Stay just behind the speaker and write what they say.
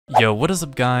Yo, what is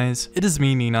up guys? It is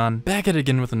me, Ninon, back at it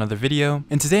again with another video,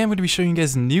 and today I'm going to be showing you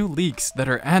guys new leaks that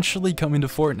are actually coming to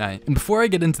Fortnite. And before I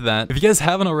get into that, if you guys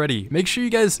haven't already, make sure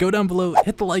you guys go down below,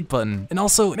 hit the like button, and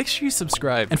also make sure you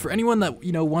subscribe. And for anyone that,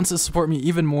 wants to support me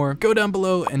even more, go down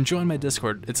below and join my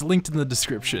Discord. It's linked in the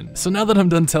description. So now that I'm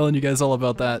done telling you guys all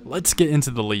about that, let's get into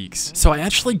the leaks. So I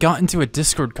actually got into a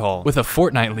Discord call with a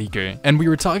Fortnite leaker, and we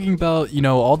were talking about,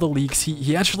 all the leaks.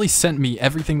 He actually sent me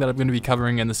everything that I'm going to be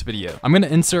covering in this video. I'm going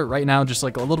to insert right now just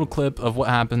like a little clip of what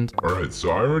happened. Alright,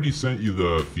 so I already sent you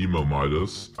the female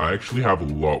Midas. I actually have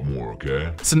a lot more,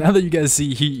 okay? So now that you guys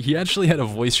see, he actually had a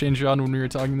voice changer on when we were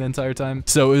talking the entire time.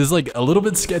 So it was like a little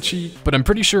bit sketchy, but I'm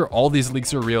pretty sure all these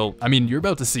leaks are real. I mean, you're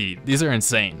about to see. These are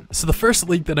insane. So the first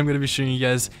leak that I'm going to be showing you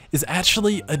guys is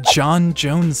actually a Jon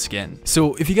Jones skin.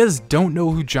 So if you guys don't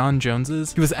know who Jon Jones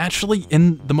is, he was actually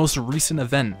in the most recent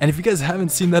event. And if you guys haven't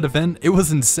seen that event, it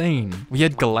was insane. We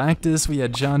had Galactus, we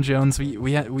had Jon Jones,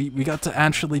 we got to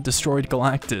actually destroy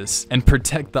Galactus and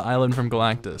protect the island from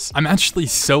Galactus. I'm actually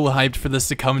so hyped for this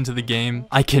to come into the game.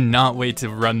 I cannot wait to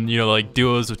run, like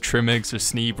duos with Trimix or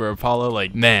Sneep or Apollo.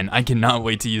 Like, man, I cannot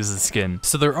wait to use this skin.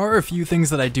 So there are a few things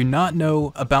that I do not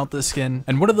know about this skin,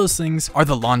 and one of those things are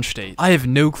the launch date. I have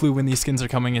no clue when these skins are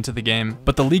coming into the game,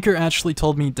 but the leaker actually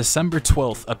told me December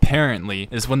 12th apparently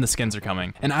is when the skins are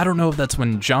coming. And I don't know if that's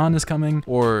when Jon is coming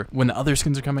or when the other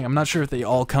skins are coming. I'm not sure if they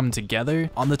all come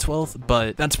together on the 12th,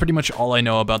 but that's pretty much all I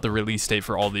know about the release date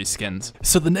for all these skins.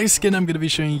 So the next skin I'm going to be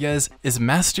showing you guys is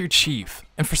Master Cheif.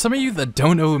 And for some of you that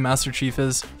don't know who Master Cheif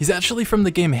is, he's actually from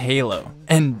the game Halo.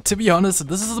 And to be honest,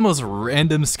 this is the most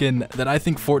random skin that I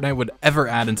think Fortnite would ever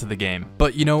add into the game.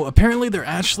 But apparently they're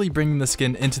actually bringing the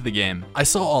skin into the game. I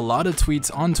saw a lot of tweets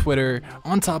on Twitter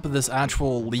on top of this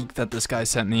actual leak that this guy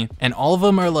sent me, and all of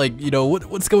them are like,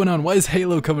 what's going on? Why is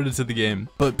Halo coming into the game?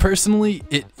 But personally,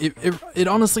 it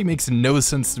honestly makes no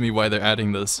sense to me why they're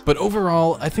adding this. But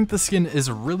overall, I think the skin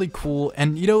is really cool,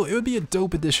 and it would be a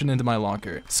dope addition into my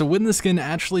locker. So when the skin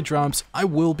actually drops, I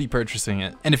will be purchasing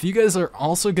it. And if you guys are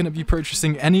also going to be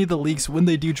purchasing any of the leaks when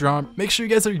they do drop, make sure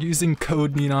you guys are using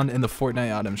code Ninon in the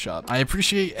Fortnite item shop. I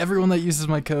appreciate everyone that uses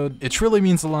my code. It truly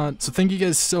means a lot, so thank you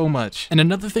guys so much. And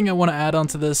another thing I want to add on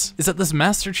to this is that this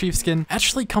Master Cheif skin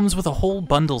actually comes with a whole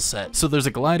bundle set. So there's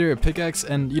a glider, a pickaxe,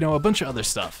 and a bunch of other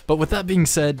stuff. But with that being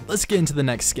said, let's get into the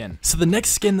next skin. So the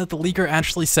next skin that the leaker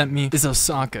actually sent me is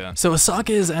Ahsoka. So Ahsoka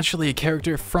is actually a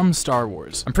character from Star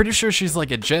Wars. I'm pretty sure she's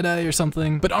like a Jedi or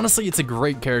something, but honestly, it's a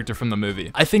great character from the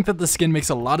movie. I think that the skin makes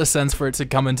a lot of sense for it to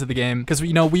come into the game, because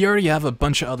we already have a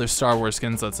bunch of other Star Wars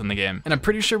skins that's in the game. And I'm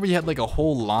pretty sure we had like a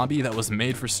whole lobby that was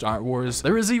made for Star Wars.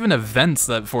 There was even events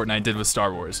that Fortnite did with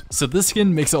Star Wars. So this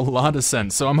skin makes a lot of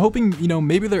sense. So I'm hoping,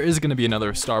 maybe there is going to be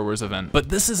another Star Wars event. But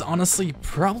this is honestly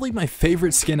probably my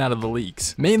favorite skin out of the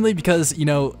leaks. Mainly because,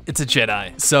 it's a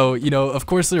Jedi. So, of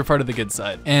course they're part of the good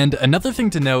side. And another thing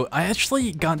to note, I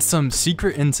actually got some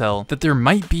secret intel that there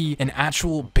might be an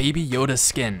actual Baby Yoda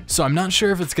skin. So I'm not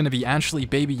sure if it's going to be actually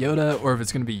Baby Yoda or if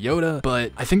it's going to be Yoda,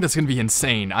 but I think that's going to be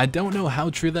insane. I don't know how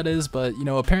true that is, but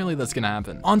apparently that's going to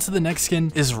happen. On to the next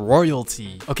skin is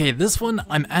Royalty. Okay, this one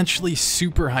I'm actually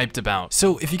super hyped about.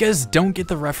 So if you guys don't get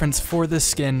the reference for this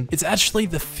skin, it's actually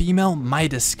the female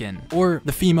Midas skin, or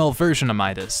the female version of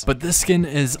Midas. But this skin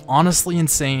is honestly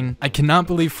insane. I cannot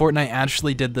believe Fortnite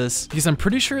actually did this, because I'm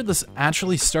pretty sure this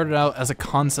actually started out as a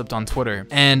concept on Twitter.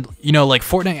 And, like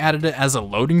Fortnite added it as a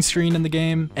loading screen in the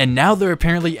game, and now they're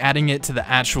apparently adding it to the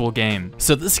actual game.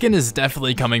 So this skin is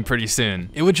definitely coming pretty soon.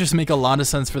 It would just make a lot of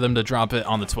sense for them to drop it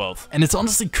on the 12th. And it's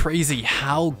honestly crazy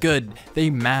how good they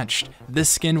matched this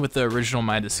skin with the original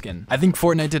Midas skin. I think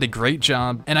Fortnite did a great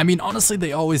job, and I mean, honestly,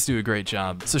 they always do a great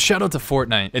job. So shout out to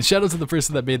Fortnite, and shout out to the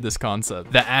person that made this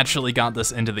concept, that actually got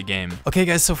this into the game. Okay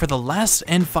guys, so for the last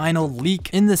and final leak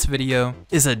in this video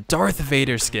is a Darth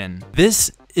Vader skin.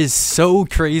 This is so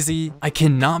crazy. I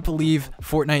cannot believe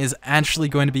Fortnite is actually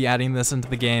going to be adding this into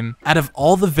the game. Out of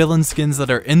all the villain skins that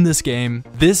are in this game,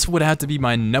 this would have to be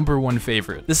my #1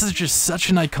 favorite. This is just such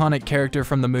an iconic character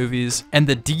from the movies, and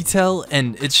the detail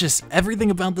and it's just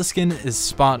everything about the skin is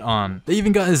spot on. They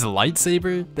even got his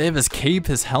lightsaber, they have his cape,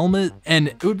 his helmet, and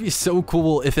it would be so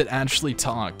cool if it actually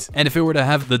talked, and if it were to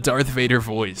have the Darth Vader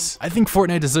voice. I think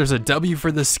Fortnite deserves a W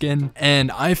for this skin,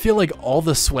 and I feel like all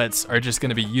the sweats are just going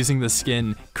to be using this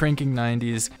skin cranking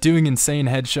 90s, doing insane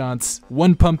headshots,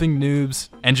 one-pumping noobs,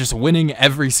 and just winning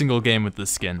every single game with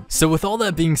this skin. So with all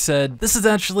that being said, this is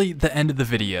actually the end of the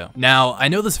video. Now, I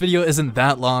know this video isn't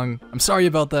that long, I'm sorry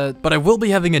about that, but I will be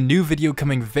having a new video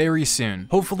coming very soon,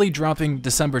 hopefully dropping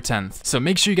December 10th. So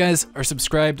make sure you guys are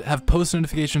subscribed, have post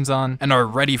notifications on, and are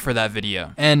ready for that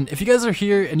video. And if you guys are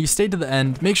here and you stayed to the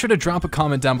end, make sure to drop a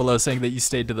comment down below saying that you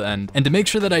stayed to the end. And to make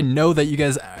sure that I know that you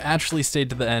guys actually stayed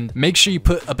to the end, make sure you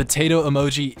put a potato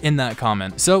emoji in that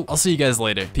comment. So I'll see you guys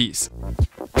later. Peace.